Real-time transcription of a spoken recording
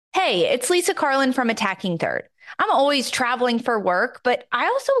Hey, it's Lisa Carlin from Attacking Third. I'm always traveling for work, but I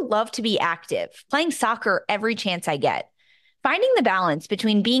also love to be active, playing soccer every chance I get. Finding the balance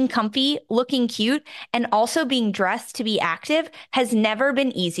between being comfy, looking cute, and also being dressed to be active has never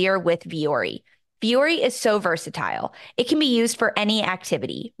been easier with Viore. Viore is so versatile. It can be used for any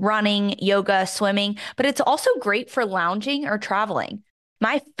activity, running, yoga, swimming, but it's also great for lounging or traveling.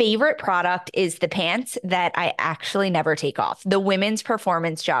 My favorite product is the pants that I actually never take off, the women's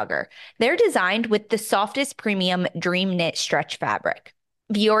performance jogger. They're designed with the softest premium dream knit stretch fabric.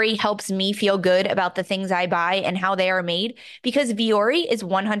 Viore helps me feel good about the things I buy and how they are made because Viore is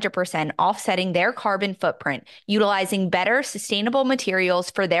 100% offsetting their carbon footprint, utilizing better sustainable materials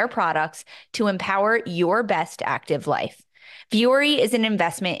for their products to empower your best active life. Viore is an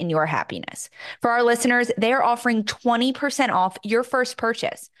investment in your happiness. For our listeners, they are offering 20% off your first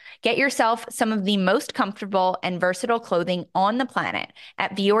purchase. Get yourself some of the most comfortable and versatile clothing on the planet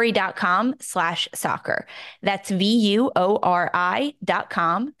at Viore.com/soccer. That's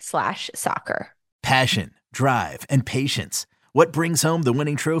VUORI.com/soccer. Passion, drive, and patience. What brings home the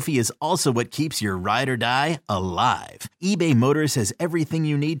winning trophy is also what keeps your ride or die alive. eBay Motors has everything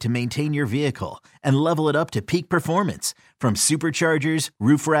you need to maintain your vehicle and level it up to peak performance, from superchargers,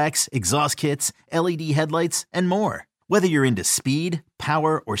 roof racks, exhaust kits, LED headlights, and more. Whether you're into speed,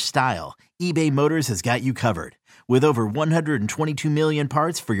 power, or style, eBay Motors has got you covered. With over 122 million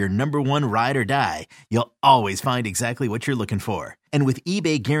parts for your number one ride or die, you'll always find exactly what you're looking for. And with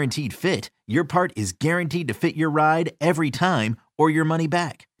eBay Guaranteed Fit, your part is guaranteed to fit your ride every time or your money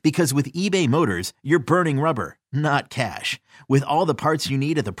back. Because with eBay Motors, you're burning rubber, not cash. With all the parts you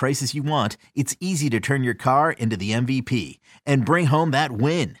need at the prices you want, it's easy to turn your car into the MVP and bring home that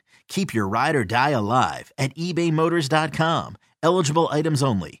win. Keep your ride or die alive at ebaymotors.com. Eligible items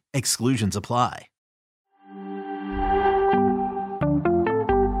only. Exclusions apply.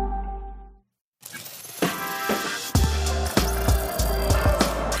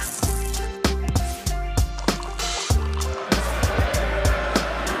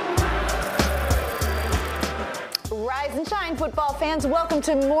 Football fans, welcome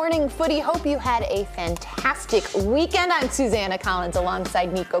to Morning Footy. Hope you had a fantastic weekend. I'm Susanna Collins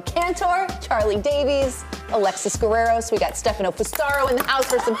alongside Nico Cantor, Charlie Davies, Alexis Guerreros. We got Stefano Fusaro in the house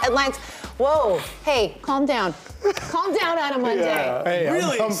for some headlines. Whoa, hey, calm down. Calm down on a Monday. Yeah. Hey,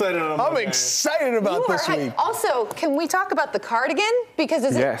 really excited on a Monday. I'm excited about this week. Also, can we talk about the cardigan? Because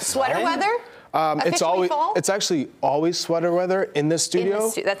is it sweater weather? It's actually always sweater weather in this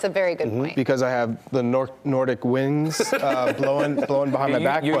studio. That's a very good point. Because I have the Nordic winds blowing behind my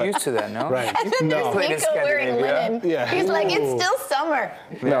back. You're used to that, no? Right. And then there's Nico wearing linen. Yeah. He's like, it's still summer.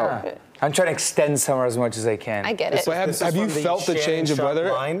 No. I'm trying to extend summer as much as I can. I get it. So have you felt the change of weather?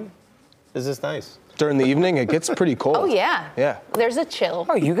 This is nice. During the evening, it gets pretty cold. Oh, yeah. Yeah. There's a chill.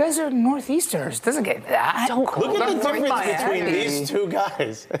 Oh, you guys are northeasterners. It doesn't get that cold. Look at the difference between these two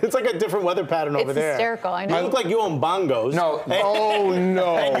guys. It's like a different weather pattern over there. It's hysterical, I know. You look like you own bongos. No. Oh,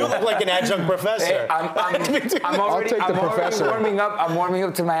 no. And you look like an adjunct professor. Hey, I'm already warming up. I'm warming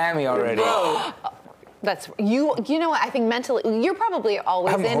up to Miami already. That's you know what I think mentally you're probably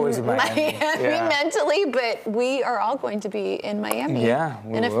always in Miami mentally, but we are all going to be in Miami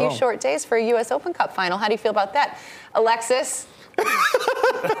in a few short days for a U.S. Open Cup final. How do you feel about that, Alexis?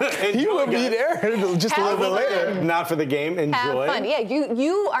 You will be there just a little bit later. Not for the game. Enjoy. Have fun. Yeah,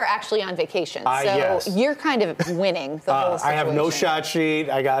 you are actually on vacation, so you're kind of winning the whole situation. I have no shot sheet.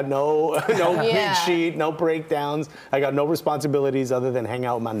 I got no beat sheet, no breakdowns. I got no responsibilities other than hang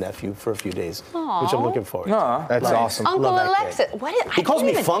out with my nephew for a few days, which I'm looking forward to. That's awesome. Uncle Alexis. He calls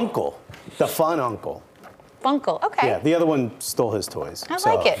me Funkle, the fun uncle. Funkle, okay. Yeah, the other one stole his toys. I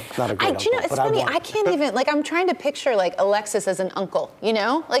like it. Not a great uncle, you know, it's funny. I can't even I'm trying to picture Alexis as an uncle. You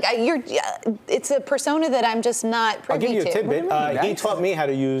know, it's a persona that I'm just not privy to. I'll give you a tidbit. He taught me how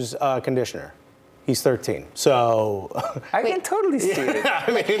to use conditioner. He's 13, so I can totally see it.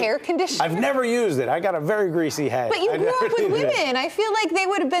 Hair conditioner. I've never used it. I got a very greasy head. But you grew up with women. I feel like they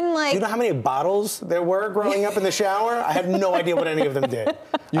would have been like. You know how many bottles there were growing up in the shower? I had no idea what any of them did.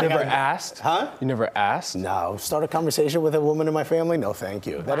 You never asked? Huh? You never asked? No. Start a conversation with a woman in my family? No, thank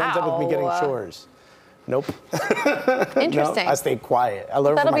you. That ends up with me getting chores. Nope. Interesting. No, I stayed quiet. I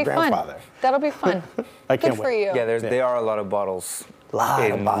learned from my grandfather. That'll be fun. I can't Good for you. Yeah, there are a lot of bottles.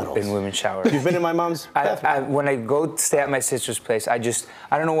 Of bottles. In women's showers. You've been in my mom's bathroom? When I go stay at my sister's place, I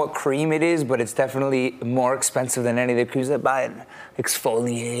don't know what cream it is, but it's definitely more expensive than any of the creams I buy.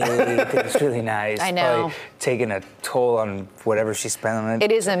 Exfoliate, it's really nice. I know. Probably taking a toll on whatever she spent on it.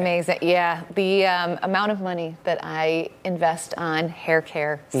 It is amazing. Yeah, the amount of money that I invest on hair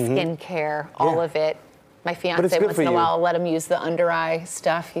care, skin care, all of it. My fiance once in a while let him use the under eye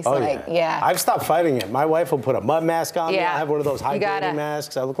stuff. He's yeah. I've stopped fighting it. My wife will put a mud mask on me. I have one of those high-grading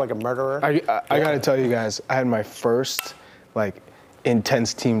masks. I look like a murderer. I got to tell you guys, I had my first,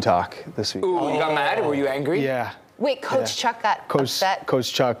 intense team talk this week. Ooh, you got mad? Were you angry? Yeah. Wait, Coach Chuck got upset?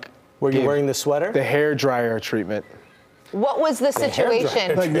 Coach Chuck. Were you wearing the sweater? The hair dryer treatment. What was the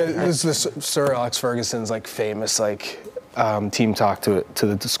situation? This is Sir Alex Ferguson's famous team talk to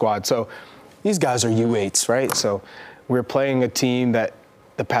the squad. So these guys are U8s, right? So we're playing a team that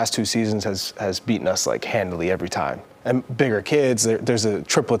the past 2 seasons has beaten us handily every time. And bigger kids, there's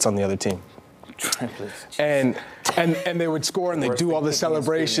triplets on the other team. Triplets. And they would score and they do all the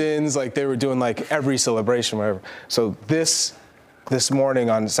celebrations, they were doing every celebration, whatever. So this morning,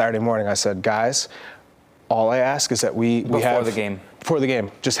 on Saturday morning, I said, guys, all I ask is that we have before the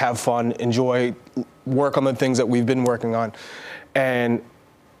game, just have fun, enjoy, work on the things that we've been working on, and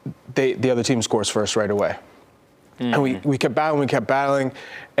the other team scores first right away. Mm-hmm. And we kept battling,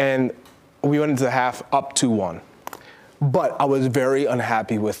 and we went into the half up 2-1. But I was very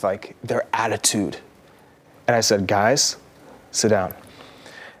unhappy with their attitude, and I said, guys, sit down.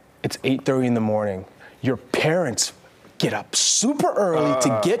 It's 8:30 in the morning. Your parents get up super early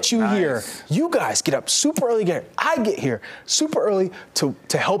to get you here. You guys get up super early. I get here super early to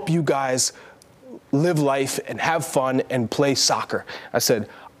help you guys live life and have fun and play soccer. I said,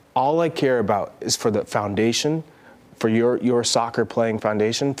 all I care about is for the foundation, for your soccer playing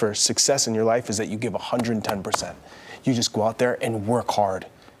foundation, for success in your life is that you give 110%. You just go out there and work hard.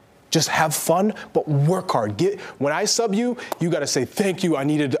 Just have fun, but work hard. When I sub you, you got to say, thank you, I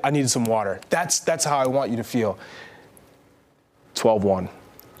needed some water. That's how I want you to feel. 12-1.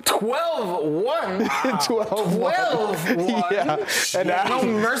 12-1? Wow. 12-1. Yeah. And no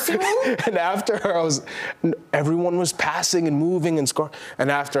mercy rule? And after everyone was passing and moving and scoring.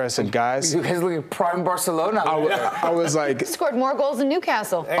 And after I said, guys. You guys look like prime Barcelona. I was like. Scored more goals than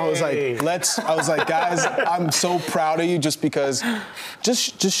Newcastle. I was like, guys, I'm so proud of you just because,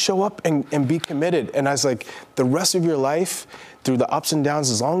 just show up and be committed. And I was like, the rest of your life, through the ups and downs,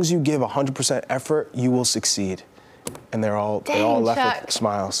 as long as you give 100% effort, you will succeed. And they're all left Chuck. with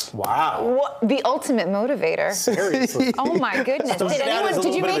smiles. Wow. What, the ultimate motivator. Seriously. Oh my goodness.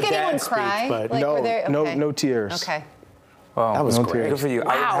 Did you make anyone cry? No tears. Okay. Wow. That was great. Good for you.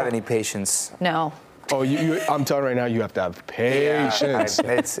 Wow. I don't have any patience. No. Oh, I'm telling you right now, you have to have patience.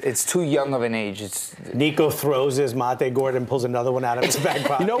 It's too young of an age. Nico throws his mate gourd and pulls another one out of his back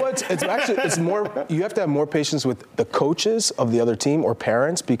pocket. You know what? It's more. You have to have more patience with the coaches of the other team or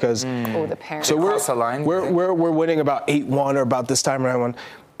parents because. Oh, the parents. So we're winning about 8-1 or about this time around,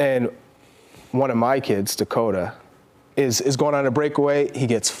 and one of my kids, Dakota, is going on a breakaway. He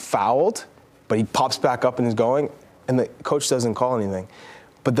gets fouled, but he pops back up and is going, and the coach doesn't call anything.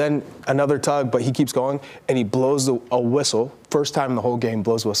 But then another tug, but he keeps going, and he blows a whistle. First time in the whole game,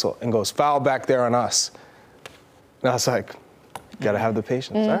 blows whistle, and goes, foul back there on us. And I was like, got to have the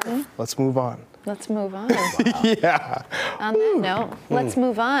patience. Mm-hmm. All right, let's move on. Let's move on. Yeah. On that note, let's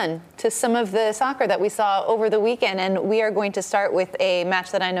move on to some of the soccer that we saw over the weekend. And we are going to start with a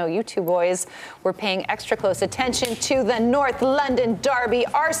match that I know you two boys were paying extra close attention to, the North London Derby.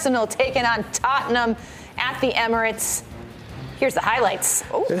 Arsenal taking on Tottenham at the Emirates. Here's the highlights.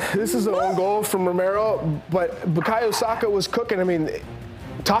 Ooh. This is an own goal from Romero, but Bukayo Saka was cooking. I mean,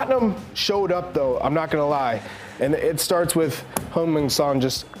 Tottenham showed up, though, I'm not going to lie. And it starts with Heung-min Son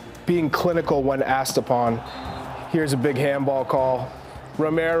just being clinical when asked upon. Here's a big handball call.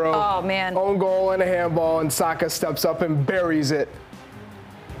 Romero, own goal and a handball, and Saka steps up and buries it.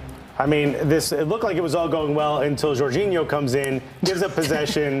 I mean, it looked like it was all going well until Jorginho comes in, gives up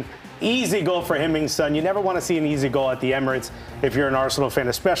possession. Easy goal for Heung-min Son. You never want to see an easy goal at the Emirates if you're an Arsenal fan,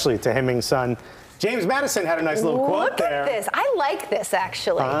 especially to Heung-min Son. James Maddison had a nice little quote there. Look at this. I like this,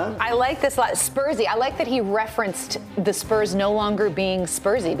 actually. I like this a lot. Spursy. I like that he referenced the Spurs no longer being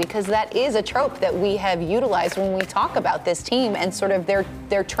Spursy, because that is a trope that we have utilized when we talk about this team and sort of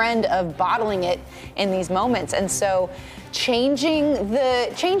their trend of bottling it in these moments. And so changing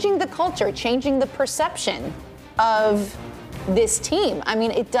the culture, changing the perception of this team. I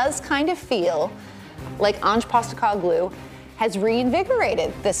mean, it does kind of feel like Ange Postecoglou has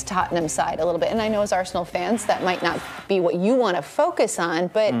reinvigorated this Tottenham side a little bit. And I know as Arsenal fans, that might not be what you want to focus on,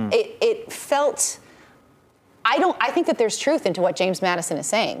 but it felt, I think that there's truth into what James Maddison is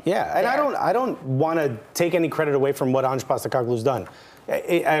saying. Yeah, and I don't want to take any credit away from what Ange Postecoglou's done.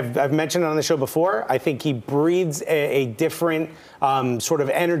 I've mentioned it on the show before. I think he breathes a different sort of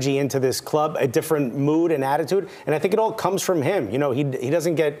energy into this club, a different mood and attitude, and I think it all comes from him. He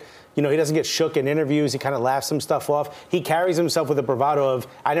doesn't get. He doesn't get shook in interviews. He kind of laughs some stuff off. He carries himself with a bravado of,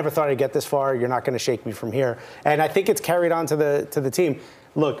 I never thought I'd get this far. You're not going to shake me from here. And I think it's carried on to the team.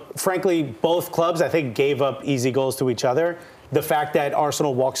 Look, frankly, both clubs, I think, gave up easy goals to each other. The fact that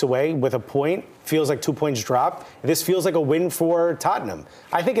Arsenal walks away with a point feels like 2 points dropped. This feels like a win for Tottenham.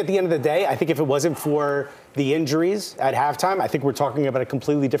 I think at the end of the day, I think if it wasn't for the injuries at halftime, I think we're talking about a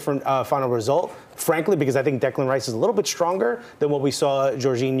completely different final result, frankly, because I think Declan Rice is a little bit stronger than what we saw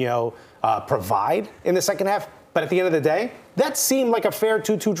Jorginho provide in the second half. But at the end of the day, that seemed like a fair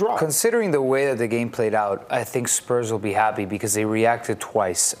 2-2 draw. Considering the way that the game played out, I think Spurs will be happy because they reacted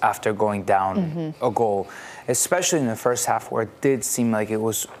twice after going down a goal, especially in the first half where it did seem like it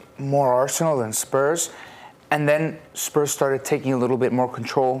was more Arsenal than Spurs. And then Spurs started taking a little bit more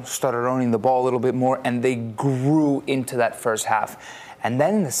control, started owning the ball a little bit more, and they grew into that first half. And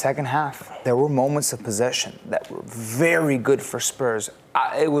then in the second half, there were moments of possession that were very good for Spurs.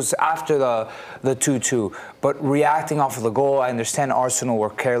 It was after the 2-2, but reacting off of the goal, I understand Arsenal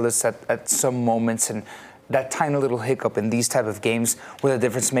were careless at some moments, and that tiny little hiccup in these type of games were the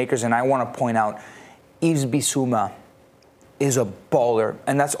difference makers. And I want to point out, Yves Bissouma is a baller,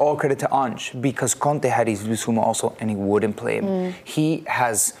 and that's all credit to Ange, because Conte had Yves Bissouma also, and he wouldn't play him. He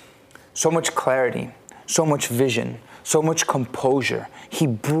has so much clarity, so much vision, so much composure. He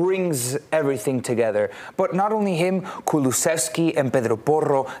brings everything together. But not only him, Kulusevski and Pedro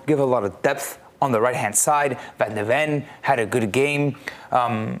Porro give a lot of depth on the right-hand side. Van de Ven had a good game.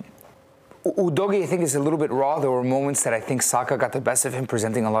 Udogie, I think, is a little bit raw. There were moments that I think Saka got the best of him,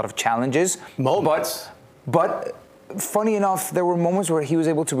 presenting a lot of challenges. Moments. But funny enough, there were moments where he was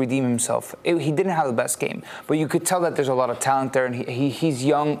able to redeem himself. He didn't have the best game, but you could tell that there's a lot of talent there, and he's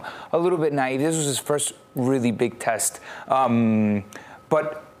young, a little bit naive. This was his first really big test.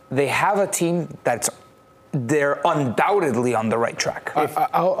 But they have a team they're undoubtedly on the right track.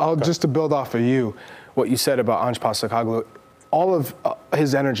 I'll just to build off of what you said about Ange Postecoglou, all of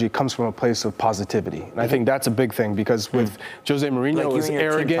his energy comes from a place of positivity. And I think that's a big thing, because with Jose Mourinho, it was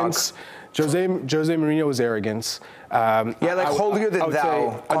arrogance. Jose Mourinho was arrogance. Holier than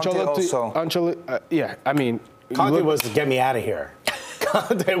thou. Ancelotti, yeah, I mean, Conte was get me out of here.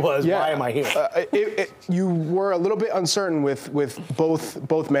 Conte was, why am I here? You were a little bit uncertain with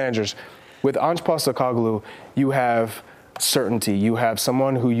both managers. With Ange Postecoglou, you have certainty. You have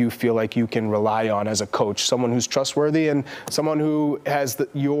someone who you feel like you can rely on as a coach, someone who's trustworthy, and someone who has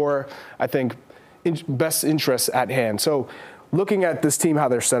your, I think, best interests at hand. So looking at this team, how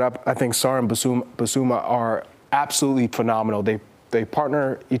they're set up, I think Sarr and Bissouma are absolutely phenomenal. They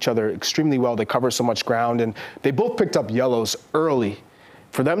partner each other extremely well. They cover so much ground, and they both picked up yellows early.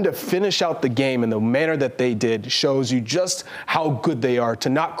 For them to finish out the game in the manner that they did shows you just how good they are to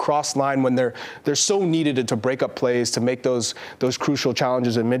not cross line when they're so needed to break up plays, to make those crucial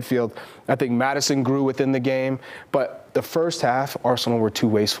challenges in midfield. I think Maddison grew within the game, but the first half, Arsenal were too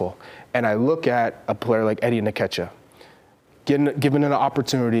wasteful. And I look at a player like Eddie Nketiah, given an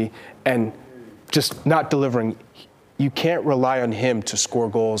opportunity and just not delivering. You can't rely on him to score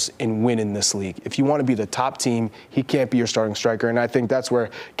goals and win in this league. If you want to be the top team, he can't be your starting striker. And I think that's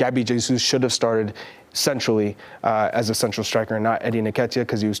where Gabby Jesus should have started centrally as a central striker, and not Eddie Nketiah,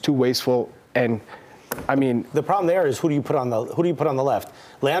 because he was too wasteful. And I mean, the problem there is who do you put on the left?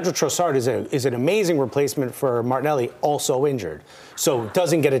 Leandro Trossard is an amazing replacement for Martinelli, also injured, so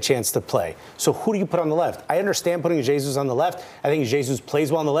doesn't get a chance to play. So who do you put on the left? I understand putting Jesus on the left. I think Jesus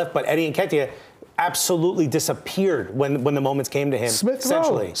plays well on the left, but Eddie Nketiah absolutely disappeared when the moments came to him. Smith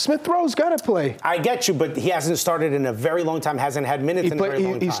Rowe's got to play. I get you, but he hasn't started in a very long time, hasn't had minutes in a very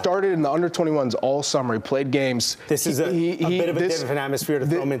long time. He started in the under-21s all summer. He played games. This is a bit of a different atmosphere to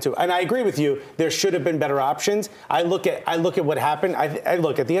throw him into. And I agree with you. There should have been better options. I look at what happened. I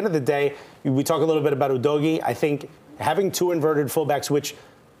look, at the end of the day, we talk a little bit about Udogie. I think having two inverted fullbacks, which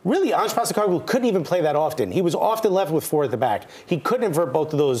really, Ange Postecoglou couldn't even play that often. He was often left with four at the back. He couldn't invert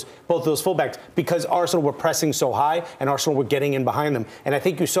both of those fullbacks because Arsenal were pressing so high and Arsenal were getting in behind them. And I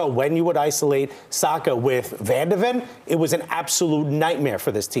think you saw when you would isolate Saka with Van de Ven, it was an absolute nightmare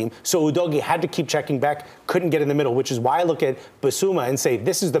for this team. So Udogie had to keep checking back, couldn't get in the middle, which is why I look at Bissouma and say,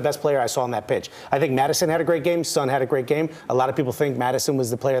 this is the best player I saw on that pitch. I think Maddison had a great game. Son had a great game. A lot of people think Maddison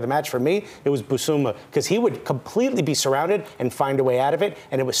was the player of the match. For me, it was Bissouma, because he would completely be surrounded and find a way out of it,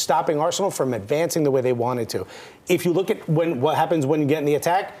 and it was stopping Arsenal from advancing the way they wanted to. If you look at what happens when you get in the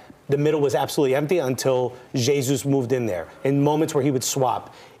attack, the middle was absolutely empty until Jesus moved in there. In moments where he would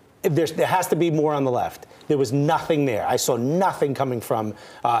swap, there has to be more on the left. There was nothing there. I saw nothing coming from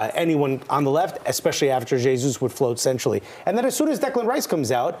anyone on the left, especially after Jesus would float centrally. And then as soon as Declan Rice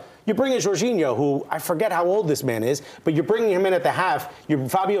comes out, you bring in Jorginho, who I forget how old this man is, but you're bringing him in at the half.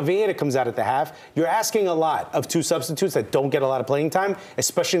 Fabio Vieira comes out at the half. You're asking a lot of two substitutes that don't get a lot of playing time,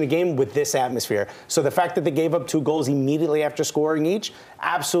 especially in a game with this atmosphere. So the fact that they gave up 2 goals immediately after scoring each,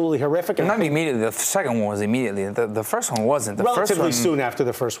 absolutely horrific. And not immediately. The second one was immediately. The first one wasn't. Relatively soon after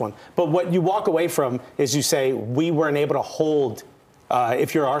the first one. But what you walk away from is you say, we weren't able to hold.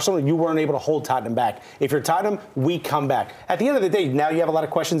 If you're Arsenal, you weren't able to hold Tottenham back. If you're Tottenham, we come back. At the end of the day, now you have a lot of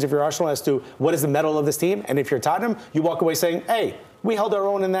questions if you're Arsenal as to what is the mettle of this team. And if you're Tottenham, you walk away saying, hey, we held our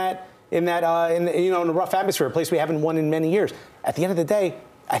own in a rough atmosphere, a place we haven't won in many years. At the end of the day,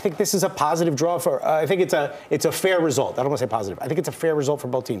 I think this is a positive draw for. I think it's a fair result. I don't want to say positive. I think it's a fair result for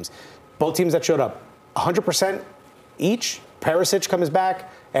both teams. Both teams that showed up 100% each. Perisic comes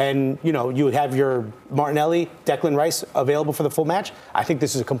back, and you would have your Martinelli, Declan Rice available for the full match. I think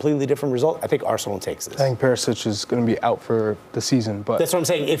this is a completely different result. I think Arsenal takes this. I think Perisic is going to be out for the season, but that's what I'm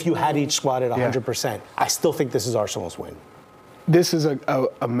saying. If you had each squad at 100%, I still think this is Arsenal's win. This is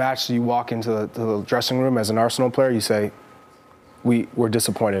a match that you walk into the dressing room as an Arsenal player, you say, we're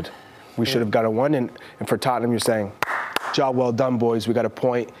disappointed. We should have got a 1. And for Tottenham, you're saying, job well done, boys. We got a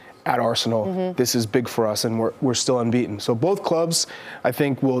point at Arsenal. Mm-hmm. This is big for us, and we're still unbeaten. So both clubs, I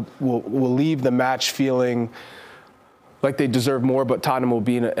think, will leave the match feeling like they deserve more, but Tottenham will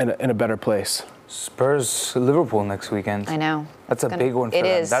be in a better place. Spurs, Liverpool next weekend. I know. That's a big one for them.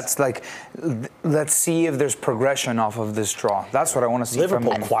 Is. That's like, let's see if there's progression off of this draw. That's what I want to see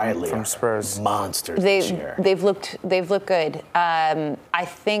Liverpool from Spurs. Monsters this year. They've looked good. I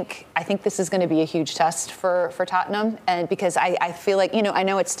think this is going to be a huge test for Tottenham, and because I feel like I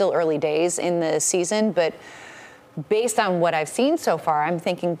know it's still early days in the season, but based on what I've seen so far, I'm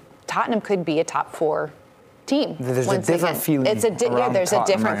thinking Tottenham could be a top 4 team. There's a different feeling. There's a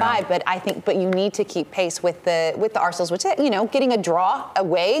different vibe, but you need to keep pace with the Arsenals, which getting a draw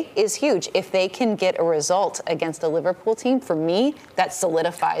away is huge. If they can get a result against a Liverpool team, for me, that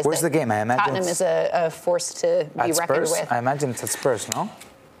solidifies. Where's the game? I imagine Tottenham is a force to be reckoned with. I imagine it's at Spurs, no?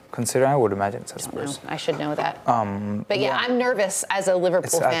 Considering I would imagine it's at Spurs. I should know that. But yeah, I'm nervous as a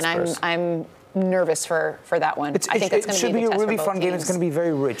Liverpool fan. I'm nervous for that one. I think it's going to be a really fun game. It's going to be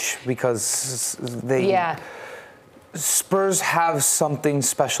very rich because Spurs have something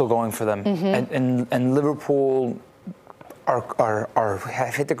special going for them, and Liverpool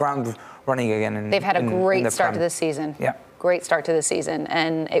have hit the ground running again. They've had a great start to the season. Yeah. Great start to the season,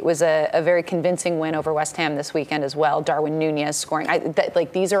 and it was a very convincing win over West Ham this weekend as well. Darwin Nunez scoring.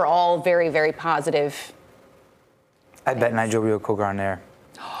 These are all very, very positive. I bet Nigel will go on there.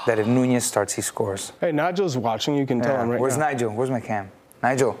 That if Nunez starts, he scores. Hey, Nigel's watching. You can tell him right Where's now. Nigel? Where's my cam?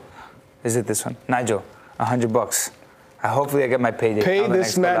 Nigel, is it this one? Nigel, $100. Hopefully I get my payday. Pay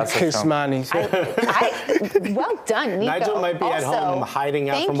this man his money. Well done, Nico. Nigel might be at home hiding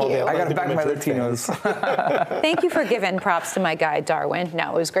out from all the I got to back my Latinos. Thank you for giving props to my guy, Darwin.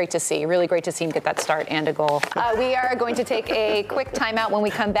 No, it was great to see. Really great to see him get that start and a goal. We are going to take a quick timeout. When we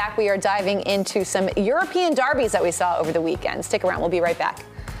come back, we are diving into some European derbies that we saw over the weekend. Stick around. We'll be right back.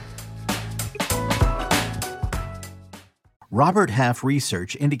 Robert Half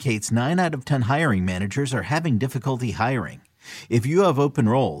research indicates 9 out of 10 hiring managers are having difficulty hiring. If you have open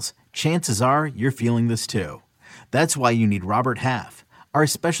roles, chances are you're feeling this too. That's why you need Robert Half. Our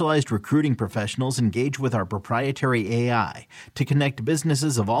specialized recruiting professionals engage with our proprietary AI to connect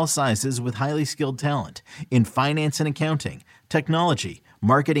businesses of all sizes with highly skilled talent in finance and accounting, technology,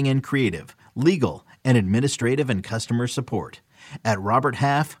 marketing and creative, legal, and administrative and customer support. At Robert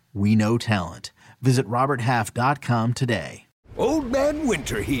Half, we know talent. Visit roberthalf.com today. Old Man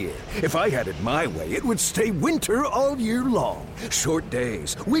Winter here. If I had it my way, it would stay winter all year long. Short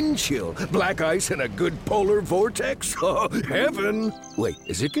days, wind chill, black ice, and a good polar vortex. Oh, heaven. Wait,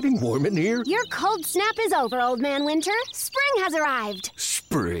 is it getting warm in here? Your cold snap is over, Old Man Winter. Spring has arrived.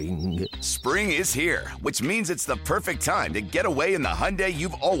 Spring. Spring is here, which means it's the perfect time to get away in the Hyundai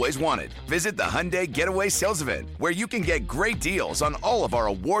you've always wanted. Visit the Hyundai Getaway Sales Event, where you can get great deals on all of our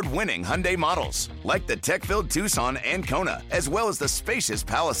award-winning Hyundai models, like the tech-filled Tucson and Kona, as well as the spacious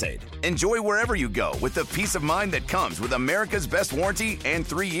Palisade. Enjoy wherever you go with the peace of mind that comes with America's best warranty and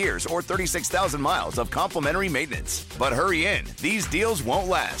 3 years or 36,000 miles of complimentary maintenance. But hurry in, these deals won't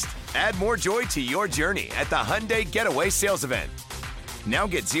last. Add more joy to your journey at the Hyundai Getaway Sales Event. Now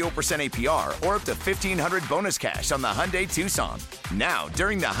get 0% APR or up to $1,500 bonus cash on the Hyundai Tucson. Now,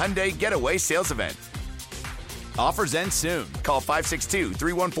 during the Hyundai Getaway Sales Event. Offers end soon. Call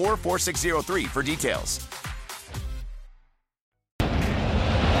 562-314-4603 for details.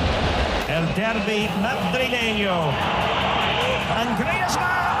 El Derbi madrileño. And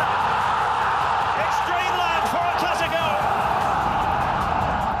Griezmann! It's dreamland for a Clasico!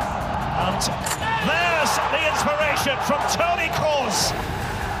 And there's the inspiration from Toni Kroos.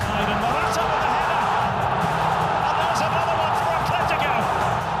 And Morata with the header. And there's another one for Atletico.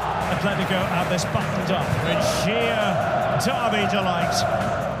 Atletico have this buttoned up in sheer derby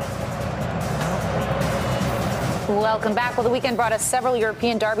delight. Welcome back. Well, the weekend brought us several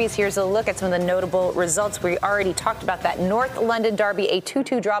European derbies. Here's a look at some of the notable results. We already talked about that North London derby, a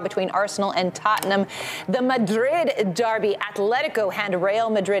 2-2 draw between Arsenal and Tottenham. The Madrid derby, Atletico hand Real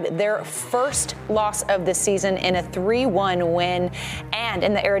Madrid their first loss of the season in a 3-1 win. And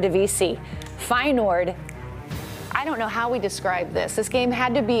in the Eredivisie, Feyenoord, I don't know how we describe this. This game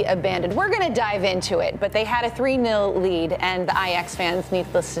had to be abandoned. We're going to dive into it, but they had a 3-0 lead, and the Ajax fans,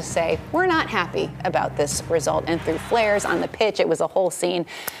 needless to say, were not happy about this result. And through flares on the pitch, it was a whole scene.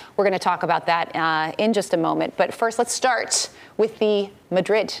 We're going to talk about that in just a moment. But first, let's start with the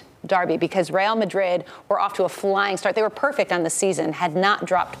Madrid derby, because Real Madrid were off to a flying start. They were perfect on the season, had not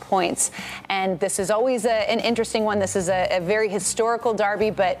dropped points. And this is always an interesting one. This is a very historical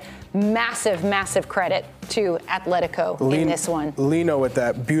derby, but massive, massive credit to Atletico in this one. Lino with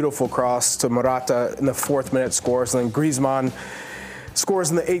that beautiful cross to Morata in the 4th minute scores, and then Griezmann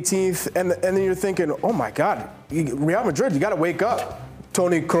scores in the 18th. And then you're thinking, oh my God, Real Madrid, you got to wake up.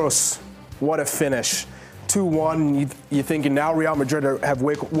 Toni Kroos, what a finish. 2-1, you're thinking now Real Madrid have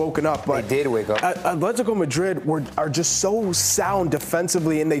woken up. But they did wake up. Atletico Madrid are just so sound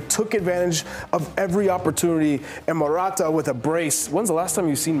defensively, and they took advantage of every opportunity. And Morata with a brace. When's the last time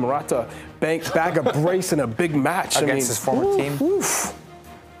you've seen Morata bag a brace in a big match? Against his former team? Oof.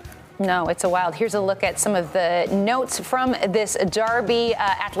 No, it's a wild. Here's a look at some of the notes from this derby.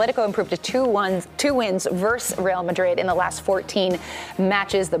 Atletico improved to 2 wins versus Real Madrid in the last 14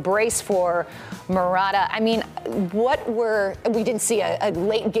 matches. The brace for Morata. I mean, we didn't see a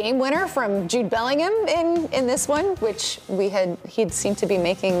late game winner from Jude Bellingham in this one, which he'd seemed to be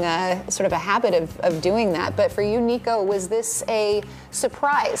making sort of a habit of doing that. But for you, Nico, was this a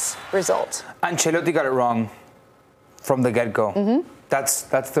surprise result? Ancelotti got it wrong from the get-go. Mm-hmm.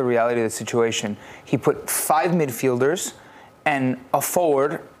 That's the reality of the situation. He put 5 midfielders and a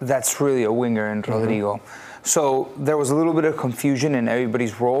forward that's really a winger in Rodrigo. Mm-hmm. So there was a little bit of confusion in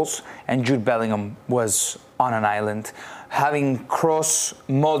everybody's roles, and Jude Bellingham was on an island. Having Kroos,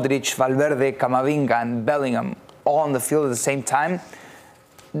 Modric, Valverde, Camavinga, and Bellingham all on the field at the same time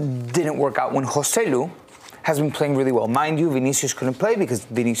didn't work out when Joselu has been playing really well. Mind you, Vinicius couldn't play because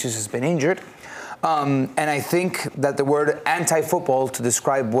Vinicius has been injured. And I think that the word anti-football to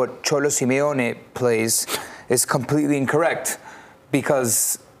describe what Cholo Simeone plays is completely incorrect,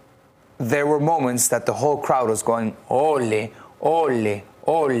 because there were moments that the whole crowd was going, ole, ole,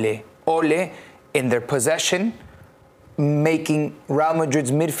 ole, ole, in their possession, making Real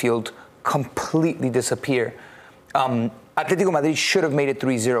Madrid's midfield completely disappear. Atletico Madrid should have made it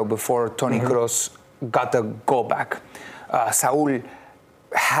 3-0 before Toni Kroos got the goal back. Saúl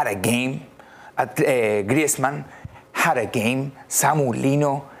had a game. Griezmann had a game. Samu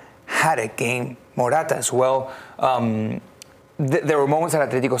Lino had a game. Morata as well. There were moments that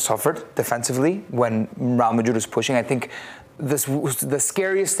Atletico suffered defensively when Real Madrid was pushing. I think the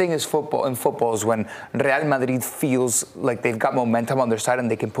scariest thing in football is when Real Madrid feels like they've got momentum on their side and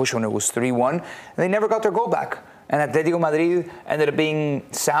they can push when it was 3-1. And they never got their goal back. And Atletico Madrid ended up being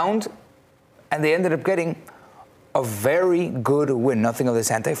sound, and they ended up getting a very good win. Nothing of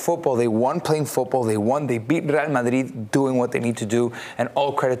this anti-football. They won playing football. They won. They beat Real Madrid doing what they need to do. And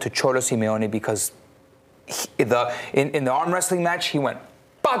all credit to Cholo Simeone, because in the arm wrestling match, he went,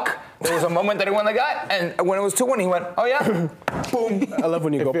 puck. There was a moment that he won the gut. And when it was 2-1, he went, oh yeah, boom. I love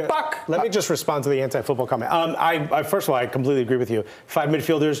when you go, puck. Let me just respond to the anti-football comment. First of all, I completely agree with you. 5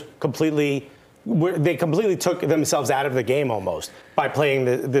 midfielders they completely took themselves out of the game almost by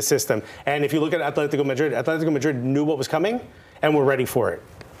playing the system. And if you look at Atletico Madrid knew what was coming and were ready for it.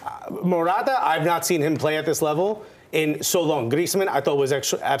 Morata, I've not seen him play at this level in so long. Griezmann, I thought was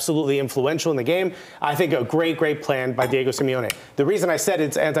absolutely influential in the game. I think a great plan by Diego Simeone. The reason I said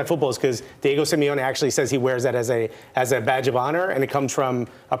it's anti-football is because Diego Simeone actually says he wears that as a badge of honor, and it comes from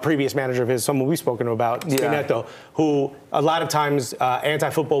a previous manager of his, someone we've spoken about, Spinetto, who a lot of times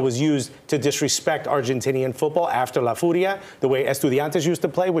anti-football was used to disrespect Argentinian football after La Furia, the way Estudiantes used to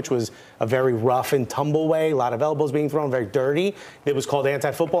play, which was a very rough and tumble way, a lot of elbows being thrown, very dirty. It was called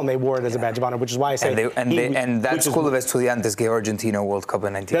anti-football, and they wore it as a badge of honor, which is why I say that school of Estudiantes gave Argentina a World Cup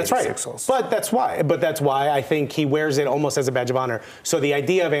in 1986. That's right. But that's why I think he wears it almost as a badge of honor. So the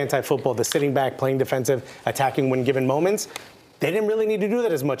idea of anti-football, the sitting back, playing defensive, attacking when given moments, they didn't really need to do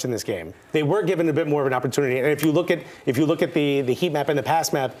that as much in this game. They were given a bit more of an opportunity. And if you look at the heat map and the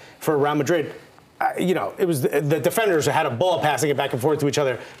pass map for Real Madrid, it was the defenders had a ball passing it back and forth to each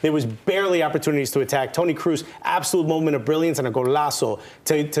other. There was barely opportunities to attack. Toni Kroos, absolute moment of brilliance and a golazo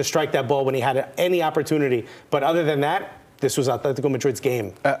to strike that ball when he had any opportunity. But other than that, this was Atletico Madrid's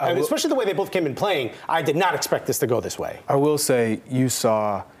game. Especially the way they both came in playing. I did not expect this to go this way. I will say you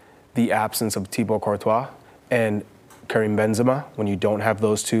saw the absence of Thibaut Courtois and Karim Benzema when you don't have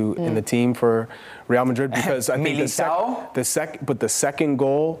those two in the team for Real Madrid, because I think the second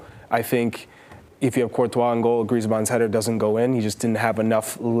goal, I think if you have Courtois on goal, Griezmann's header doesn't go in. He just didn't have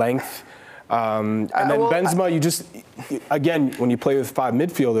enough length. And then Benzema, again, when you play with 5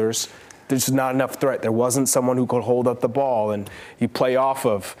 midfielders, there's just not enough threat. There wasn't someone who could hold up the ball and you play off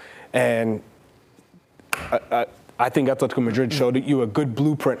of. And I think Atletico Madrid showed you a good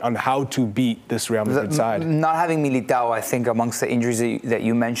blueprint on how to beat this Real Madrid side. Not having Militao, I think, amongst the injuries that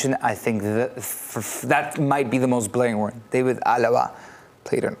you mentioned, I think that might be the most blaring one. David Alaba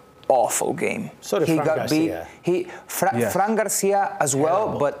played an awful game. So did Fran Garcia. Fran Garcia as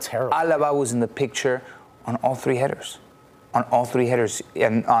well, but Alaba was in the picture on all 3 headers. On all 3 headers.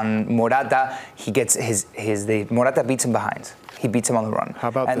 And on Morata, he gets Morata beats him behind. He beats him on the run. How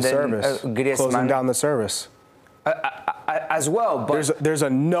about the service? Closing down the service. As well, but there's a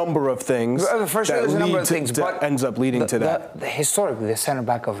number of things that ends up leading to that. Historically, the center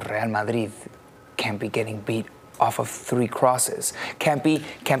back of Real Madrid can't be getting beat off of 3 crosses. Can't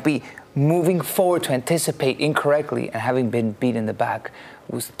be moving forward to anticipate incorrectly and having been beat in the back.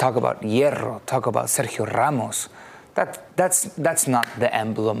 We talk about Hierro, talk about Sergio Ramos. That's not the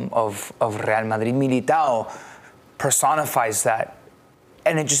emblem of Real Madrid. Militao personifies that,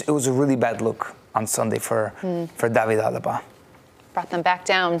 and it was a really bad look on Sunday for David Alaba. Brought them back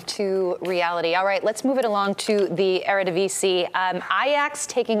down to reality. All right, let's move it along to the Eredivisie. Ajax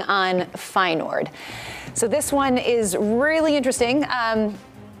taking on Feyenoord. So this one is really interesting.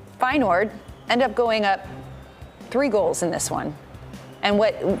 Feyenoord ended up going up 3 goals in this one. And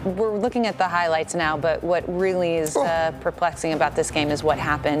what we're looking at the highlights now, but what really is perplexing about this game is what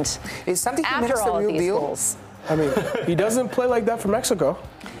happened after all of these goals. I mean, he doesn't play like that for Mexico.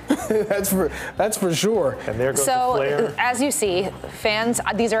 That's for sure. And there goes the flare. As you see, fans,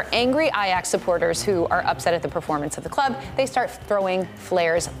 these are angry Ajax supporters who are upset at the performance of the club. They start throwing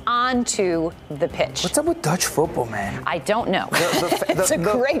flares onto the pitch. What's up with Dutch football, man? I don't know. It's a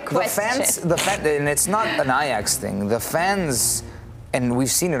great question. The fans, and it's not an Ajax thing. The fans, and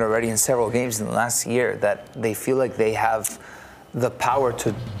we've seen it already in several games in the last year, that they feel like they have the power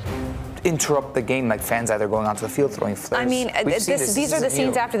to interrupt the game, like fans either going onto the field throwing flares. I mean, these are the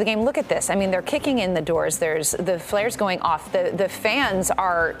scenes after the game. Look at this. I mean, they're kicking in the doors. There's the flares going off. The fans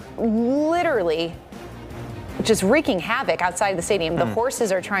are literally just wreaking havoc outside the stadium. The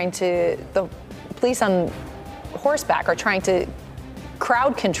horses are the police on horseback are trying to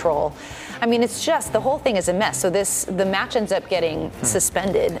crowd control. I mean, it's just, the whole thing is a mess. So the match ends up getting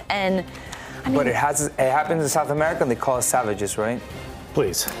suspended. And I mean, but it happens in South America, and they call us savages, right?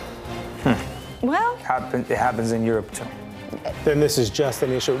 Please. Well, it happens in Europe too. Then this is just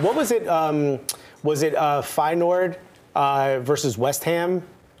an issue. What was it? Was it Feyenoord versus West Ham,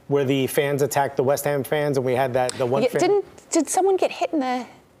 where the fans attacked the West Ham fans, and we had the one? Did someone get hit in the?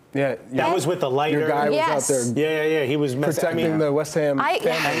 Yeah, that was with the lighter. Your guy was out there. Yeah. He was protecting the West Ham.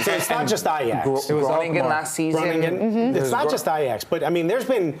 So it's not just Ajax. It was Groningen last season. It's not just Ajax, but I mean, there's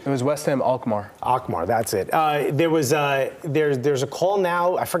been. It was West Ham Alkmaar. Alkmaar, that's it. There's a call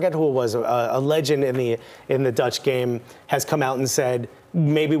now. I forget who it was. A legend in the Dutch game has come out and said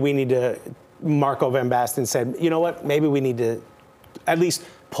maybe we need to. Marco van Basten said, you know what? Maybe we need to at least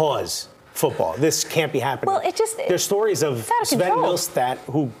pause football. This can't be happening. Well, there's stories of Sven Milstad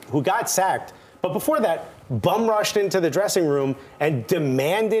who got sacked, but before that, bum rushed into the dressing room and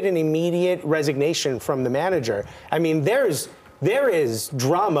demanded an immediate resignation from the manager. I mean, there is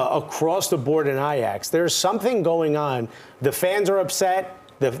drama across the board in Ajax. There's something going on. The fans are upset.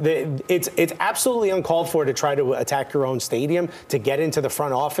 It's absolutely uncalled for to try to attack your own stadium, to get into the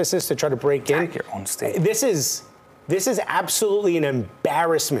front offices, to try to break in. Attack your own stadium. This is absolutely an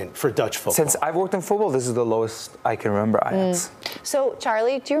embarrassment for Dutch football. Since I've worked in football, this is the lowest I can remember Ajax. So,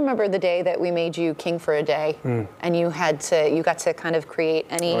 Charlie, do you remember the day that we made you king for a day, and you got to kind of create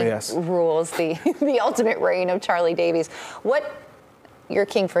any rules, the ultimate reign of Charlie Davies? You're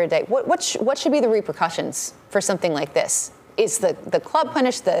king for a day. What should be the repercussions for something like this? Is the club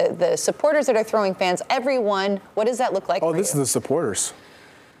punished, the supporters that are throwing fans, everyone? What does that look like? Oh, this is the supporters.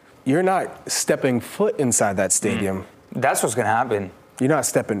 You're not stepping foot inside that stadium. That's what's going to happen. You're not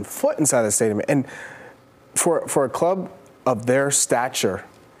stepping foot inside the stadium. And for a club of their stature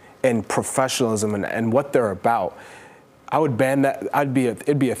and professionalism and what they're about, I would ban that. It'd be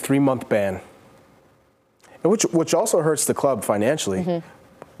a 3-month ban, which also hurts the club financially. Mm-hmm.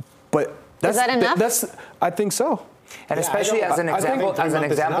 But is that enough? I think so. And especially as an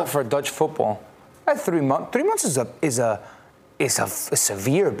example for Dutch football, 3 months is a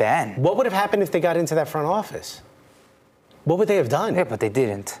severe ban. What would have happened if they got into that front office? What would they have done? Yeah, but they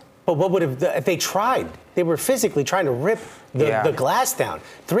didn't. But what would have if they tried? They were physically trying to rip the glass down.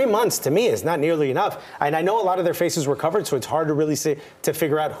 3 months to me is not nearly enough. And I know a lot of their faces were covered, so it's hard to really to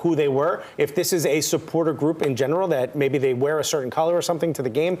figure out who they were. If this is a supporter group in general, that maybe they wear a certain color or something to the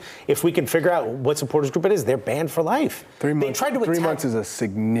game, if we can figure out what supporters group it is, they're banned for life. 3 months. They tried to 3 months is a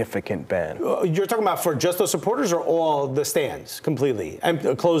significant ban. You're talking about for just those supporters or all the stands completely?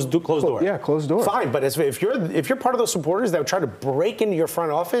 And closed door. Yeah, closed door. Fine, but if you're part of those supporters that would try to break into your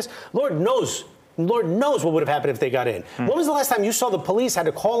front office, Lord knows what would have happened if they got in. When was the last time you saw the police had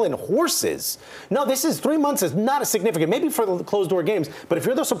to call in horses? No, 3 months is not a significant, maybe for the closed-door games, but if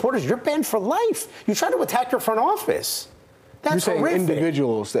you're those supporters, you're banned for life. You try to attack your front office. That's You're saying horrific.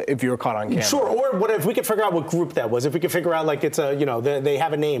 Individuals that if you're caught on camera. Sure, or what if we could figure out what group that was? If we could figure out like it's they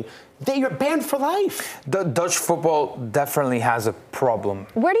have a name, you're banned for life. The Dutch football definitely has a problem.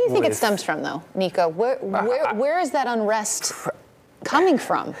 Where do you think it stems from, though, Nico? Where is that unrest coming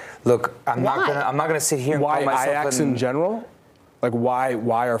from? Look, I'm not gonna sit here and call myself Ajax in general. Like,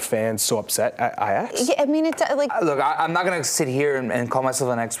 why are fans so upset at Ajax? Yeah, I mean, it's like... Look, I'm not going to sit here and call myself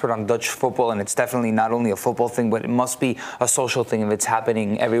an expert on Dutch football, and it's definitely not only a football thing, but it must be a social thing if it's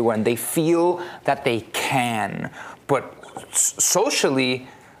happening everywhere. And they feel that they can. But socially,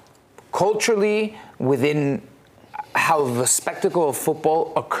 culturally, within how the spectacle of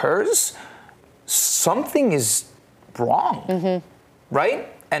football occurs, something is wrong, right?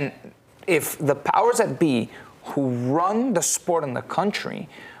 And if the powers that be who run the sport in the country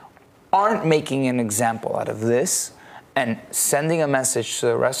aren't making an example out of this and sending a message to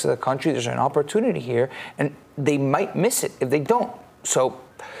the rest of the country, there's an opportunity here, and they might miss it if they don't. So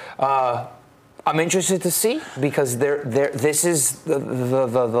I'm interested to see, because this is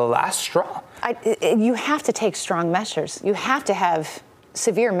the last straw. You have to take strong measures. You have to have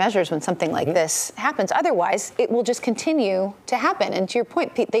severe measures when something like this happens. Otherwise, it will just continue to happen. And to your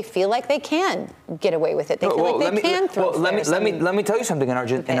point, they feel like they can get away with it. They feel like they can throw flares. Let me tell you something. In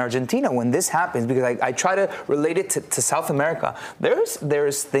Argentina, when this happens, because I try to relate it to South America,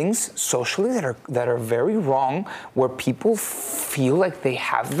 there's things socially that are very wrong, where people feel like they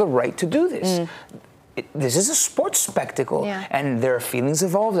have the right to do this. This is a sports spectacle, and there are feelings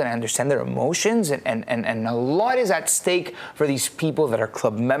involved, and I understand their emotions, and a lot is at stake for these people that are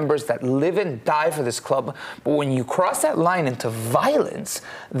club members that live and die for this club. But when you cross that line into violence,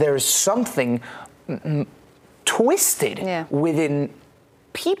 there's something twisted within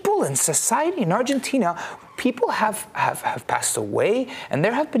people in society. In Argentina, people have passed away, and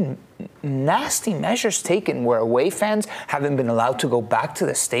there have been nasty measures taken where away fans haven't been allowed to go back to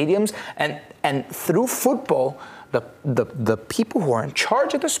the stadiums, and through football, the people who are in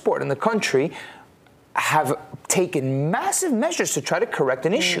charge of the sport in the country have taken massive measures to try to correct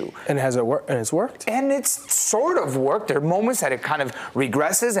an issue. And has it worked? And it's worked? And it's sort of worked. There are moments that it kind of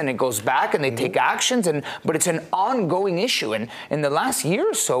regresses and it goes back and they take actions, but it's an ongoing issue. And in the last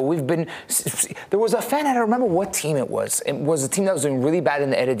year or so, there was a fan, I don't remember what team it was. It was a team that was doing really bad in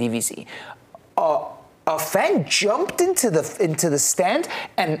the Eredivisie. A fan jumped into the stand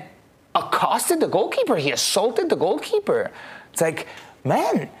and accosted the goalkeeper. He assaulted the goalkeeper. It's like,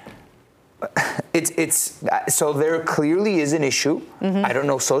 man, it's so there clearly is an issue. I don't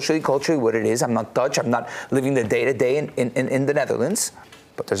know socially, culturally what it is. I'm not Dutch. I'm not living the day-to-day in the Netherlands,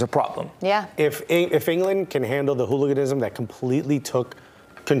 but there's a problem. Yeah. If England can handle the hooliganism that completely took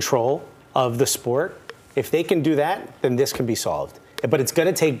control of the sport, if they can do that, then this can be solved. But it's going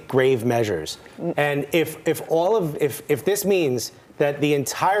to take grave measures. And if this means that the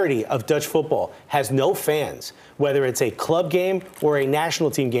entirety of Dutch football has no fans, whether it's a club game or a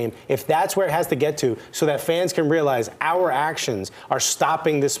national team game, if that's where it has to get to, so that fans can realize our actions are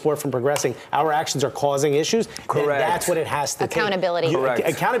stopping this sport from progressing, our actions are causing issues, then that's what it has to Accountability. take. Correct.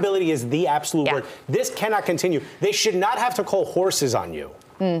 Accountability is the absolute word. This cannot continue. They should not have to call horses on you.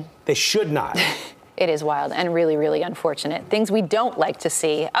 They should not. It is wild and really, really unfortunate. Things we don't like to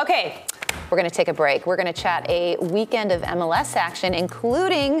see. Okay, we're going to take a break. We're going to chat a weekend of MLS action,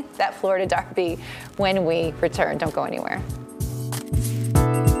 including that Florida Derby, when we return. Don't go anywhere.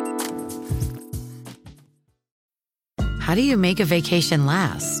 How do you make a vacation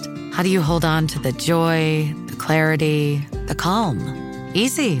last? How do you hold on to the joy, the clarity, the calm?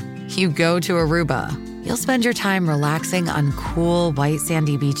 Easy. You go to Aruba. You'll spend your time relaxing on cool, white,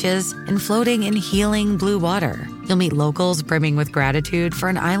 sandy beaches and floating in healing blue water. You'll meet locals brimming with gratitude for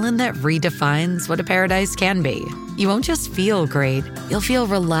an island that redefines what a paradise can be. You won't just feel great, you'll feel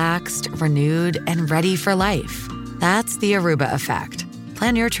relaxed, renewed, and ready for life. That's the Aruba effect.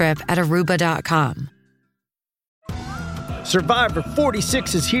 Plan your trip at Aruba.com. Survivor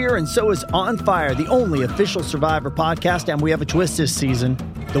 46 is here, and so is On Fire, the only official Survivor podcast, and we have a twist this season.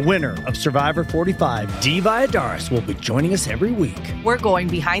 The winner of Survivor 45, Dee Valladares, will be joining us every week. We're going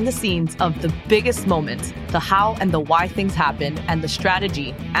behind the scenes of the biggest moments, the how and the why things happen, and the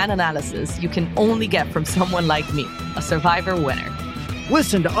strategy and analysis you can only get from someone like me, a Survivor winner.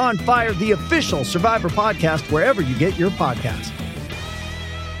 Listen to On Fire, the official Survivor podcast, wherever you get your podcasts.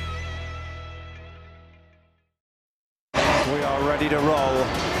 We are ready to roll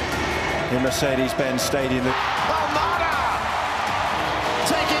in Mercedes-Benz Stadium. Almada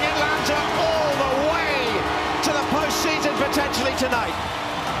taking Atlanta all the way to the postseason potentially tonight.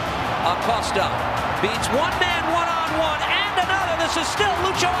 Acosta beats one man one-on-one and another. This is still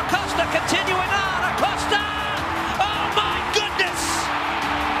Lucho Acosta continuing on. Acosta! Oh my goodness!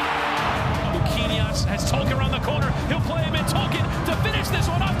 Luquinhas has Tolkien around the corner. He'll play him in Tolkien to finish this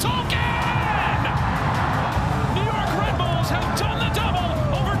one off. Tolkien! New York Red Bulls have done the double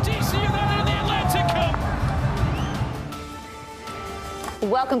over DC United in the Atlantic Cup.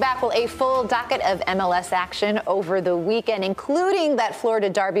 Welcome back. Well, a full docket of MLS action over the weekend, including that Florida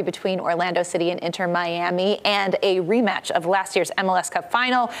derby between Orlando City and Inter Miami, and a rematch of last year's MLS Cup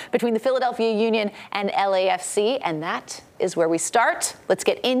final between the Philadelphia Union and LAFC. And that is where we start. Let's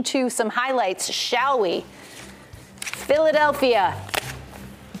get into some highlights, shall we? Philadelphia,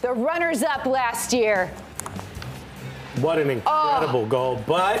 the runners-up last year. What an incredible goal,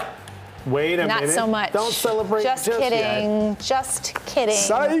 but wait a minute. Not so much. Don't celebrate just kidding. Yet. Just kidding.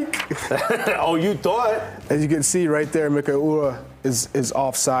 Psych! Oh, you thought? As you can see right there, Mikaela is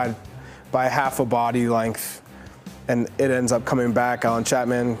offside by half a body length. And it ends up coming back. Alan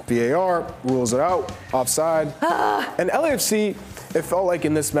Chapman, VAR, rules it out, offside. And LAFC, it felt like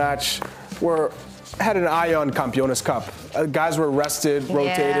in this match, had an eye on Campeones Cup. Guys were rested,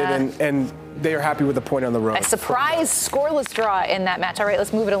 rotated, and they are happy with the point on the road. A surprise scoreless draw in that match. All right,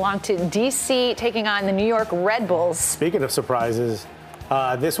 let's move it along to DC taking on the New York Red Bulls. Speaking of surprises,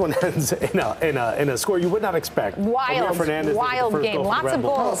 this one ends in a score you would not expect. Wild game. Lots of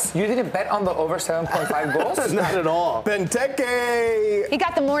goals. You didn't bet on the over 7.5 goals? Not at all. Benteke! He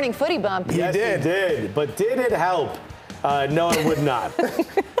got the morning footy bump. Yes, he did. But did it help? No, it would not.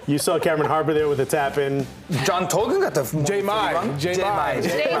 You saw Cameron Harper there with a tap in. John Tolkien got the J-Mai.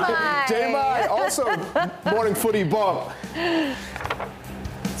 Also, morning footy bump.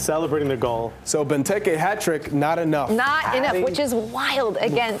 Celebrating the goal. So Benteke hat trick, not enough. Not enough, which is wild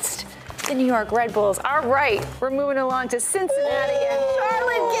against the New York Red Bulls. All right, we're moving along to Cincinnati. And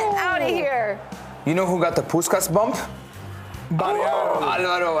Charlotte, get out of here. You know who got the Puskas bump?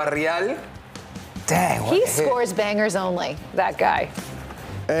 Alvaro Barrial. Dang, he scores bangers only, that guy.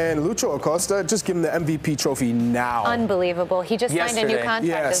 And Lucho Acosta, just give him the MVP trophy now. Unbelievable. He just signed a new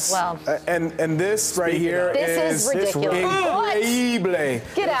contract as well. And this right here is ridiculous. Increíble.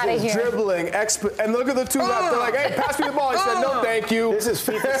 Get out of here. Dribbling, and look at the two left. They're like, hey, pass me the ball. He said, no, thank you. This is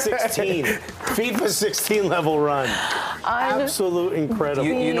FIFA 16. FIFA 16 level run. Absolute incredible.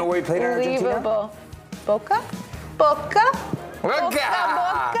 You know where he played in Argentina? Boca.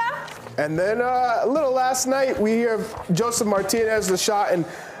 And then a little last night, we hear Joseph Martinez the shot, and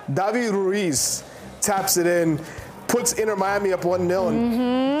David Ruiz taps it in, puts Inter Miami up 1-0.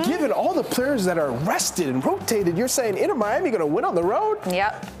 And given all the players that are rested and rotated, you're saying Inter Miami going to win on the road?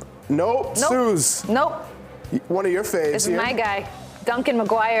 Yep. Nope. Suze. Nope. One of your faves. This is my guy, Duncan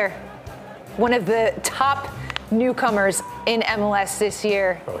McGuire, one of the top newcomers in MLS this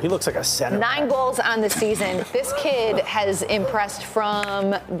year. Oh, he looks like a center. 9 goals on the season. This kid has impressed from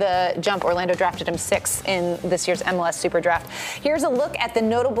the jump. Orlando drafted him 6th in this year's MLS Super Draft. Here's a look at the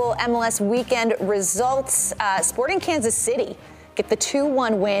notable MLS weekend results. Sporting Kansas City get the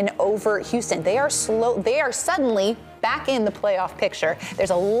 2-1 win over Houston. They are suddenly back in the playoff picture. There's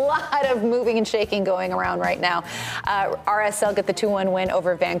a lot of moving and shaking going around right now. RSL get the 2-1 win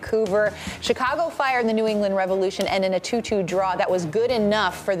over Vancouver. Chicago Fire and the New England Revolution end in a 2-2 draw. That was good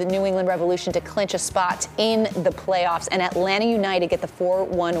enough for the New England Revolution to clinch a spot in the playoffs. And Atlanta United get the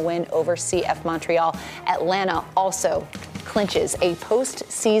 4-1 win over CF Montreal. Atlanta also clinches a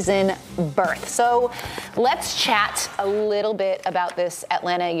postseason berth. So let's chat a little bit about this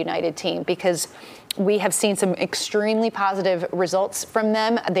Atlanta United team, because We have seen some extremely positive results from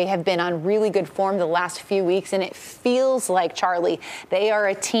them. They have been on really good form the last few weeks, and it feels like, Charlie, they are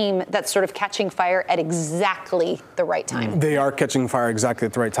a team that's sort of catching fire at exactly the right time. They are catching fire exactly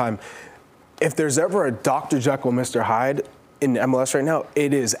at the right time. If there's ever a Dr. Jekyll, Mr. Hyde in MLS right now,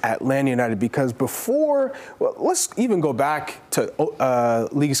 it is Atlanta United, because before, well, let's even go back to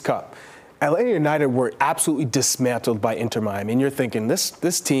Leagues Cup. Atlanta United were absolutely dismantled by Inter Miami, and you're thinking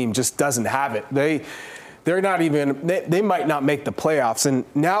this team just doesn't have it. They're not even, they might not make the playoffs, and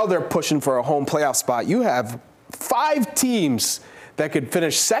now they're pushing for a home playoff spot. You have 5 teams that could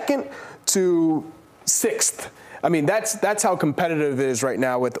finish 2nd to 6th. I mean, that's how competitive it is right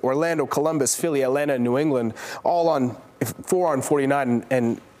now, with Orlando, Columbus, Philly, Atlanta, and New England all on 4 on 49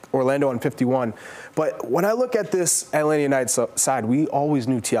 and Orlando on 51. But when I look at this Atlanta United side, we always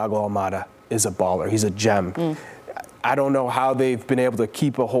knew Thiago Almada is a baller. He's a gem. I don't know how they've been able to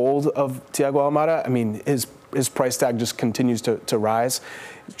keep a hold of Thiago Almada. I mean, his price tag just continues to rise.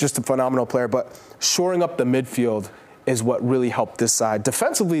 Just a phenomenal player. But shoring up the midfield is what really helped this side.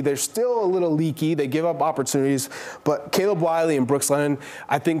 Defensively, they're still a little leaky. They give up opportunities. But Caleb Wiley and Brooks Lennon,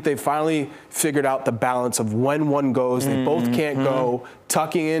 I think they finally figured out the balance of when one goes. They both can't go.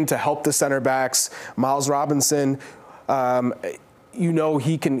 Tucking in to help the center backs. Miles Robinson,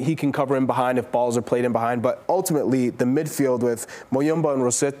 he can cover in behind if balls are played in behind. But ultimately, the midfield with Moyumba and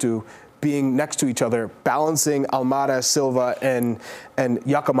Rossetto being next to each other, balancing Almada, Silva, and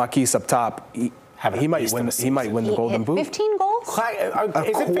Giacomakis up top, he might win the Golden Boot. 15 goals? Is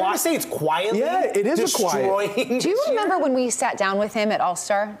it fair to say it's quietly? Yeah, it is destroying? Do you remember when we sat down with him at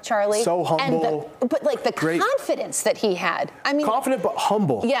All-Star, Charlie? So humble. But the confidence that he had. I mean, confident but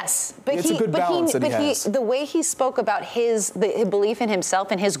humble. Yes, but it's a good balance that he has. The way he spoke about his belief in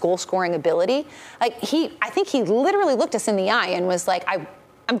himself and his goal-scoring ability, I think he literally looked us in the eye and was like,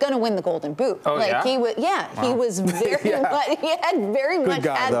 I'm going to win the Golden Boot. Oh, yeah? He was, he was very much, he had very much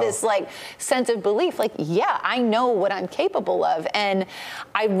had this sense of belief. I know what I'm capable of. And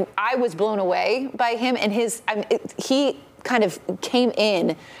I was blown away by him and he kind of came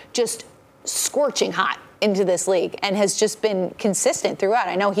in just scorching hot into this league and has just been consistent throughout.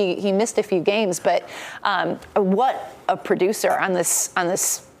 I know he missed a few games, but what a producer on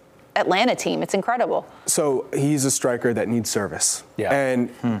this Atlanta team. It's incredible. So he's a striker that needs service. Yeah.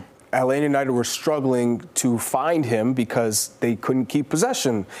 And Atlanta United were struggling to find him because they couldn't keep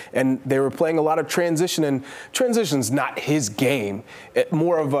possession. And they were playing a lot of transition, and transition's not his game.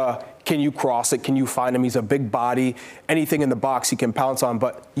 More of a, can you cross it? Can you find him? He's a big body. Anything in the box he can pounce on,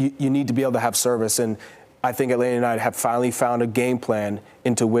 but you need to be able to have service. And I think Atlanta United have finally found a game plan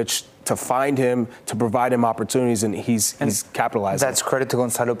into which to find him, to provide him opportunities, and he's capitalizing. That's credit to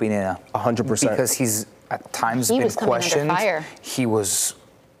Gonzalo Pineda. 100%. Because he's at times been questioned. Under fire. He was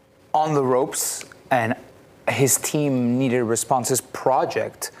on the ropes, and his team needed a response. His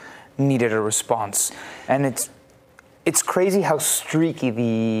project needed a response. And it's crazy how streaky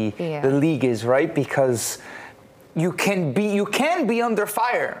the league is, right? Because you can be under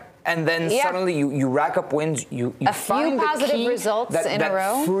fire. And then suddenly you rack up wins. You find few positive results in a row.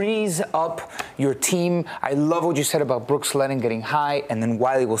 That frees up your team. I love what you said about Brooks Lennon getting high, and then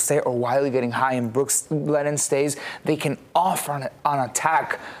Wiley will stay, or Wiley getting high and Brooks Lennon stays. They can offer on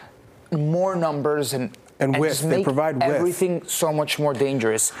attack more numbers and width. They provide width. Everything so much more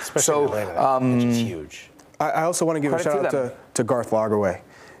dangerous. Especially in Atlanta, which is huge. I also want to give a shout out to Garth Lagerwey,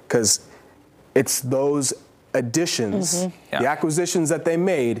 because it's those additions, the acquisitions that they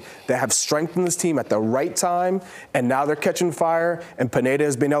made that have strengthened this team at the right time, and now they're catching fire, and Pineda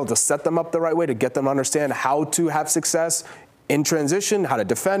has been able to set them up the right way to get them to understand how to have success in transition, how to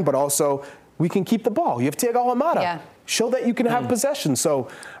defend, but also we can keep the ball. You have Thiago Almada. Yeah. Show that you can have possession. So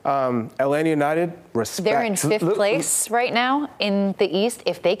Atlanta United, respect. They're in 5th place right now in the East.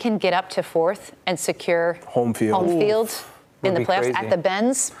 If they can get up to 4th and secure home field in the playoffs at the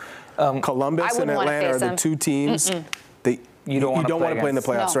Benz, Columbus and Atlanta are the two teams you don't want to play in the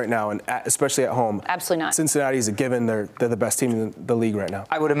playoffs right now, and especially at home. Absolutely not. Cincinnati's a given. They're the best team in the league right now.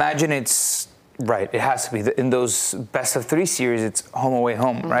 I would imagine it's right. It has to be in those best of 3 series. It's home away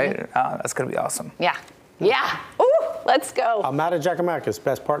home, right? That's gonna be awesome. Yeah. Ooh, let's go. Almada Giacomakis,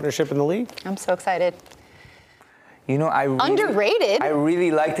 best partnership in the league. I'm so excited. Underrated. I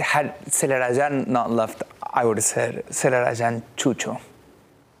really liked had Celerajan not left. I would have said Celerajan Chucho.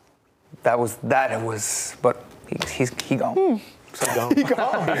 That was, but he gone. So gone. He gone.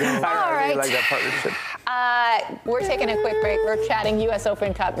 All right. Really like that partnership. We're taking a quick break. We're chatting U.S.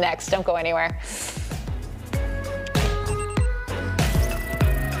 Open Cup next. Don't go anywhere.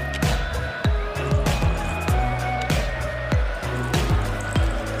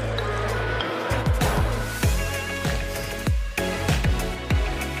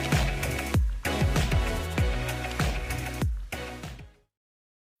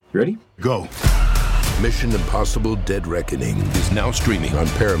 Ready? Go. Mission Impossible Dead Reckoning is now streaming on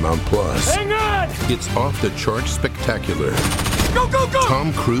Paramount+. Hang on! It's off-the-charts spectacular. Go, go, go!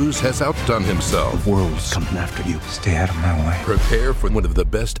 Tom Cruise has outdone himself. The world's coming after you. Stay out of my way. Prepare for one of the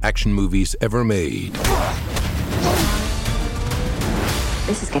best action movies ever made.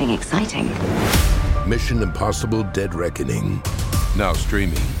 This is getting exciting. Mission Impossible Dead Reckoning. Now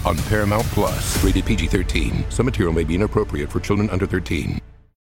streaming on Paramount+. Rated PG-13. Some material may be inappropriate for children under 13.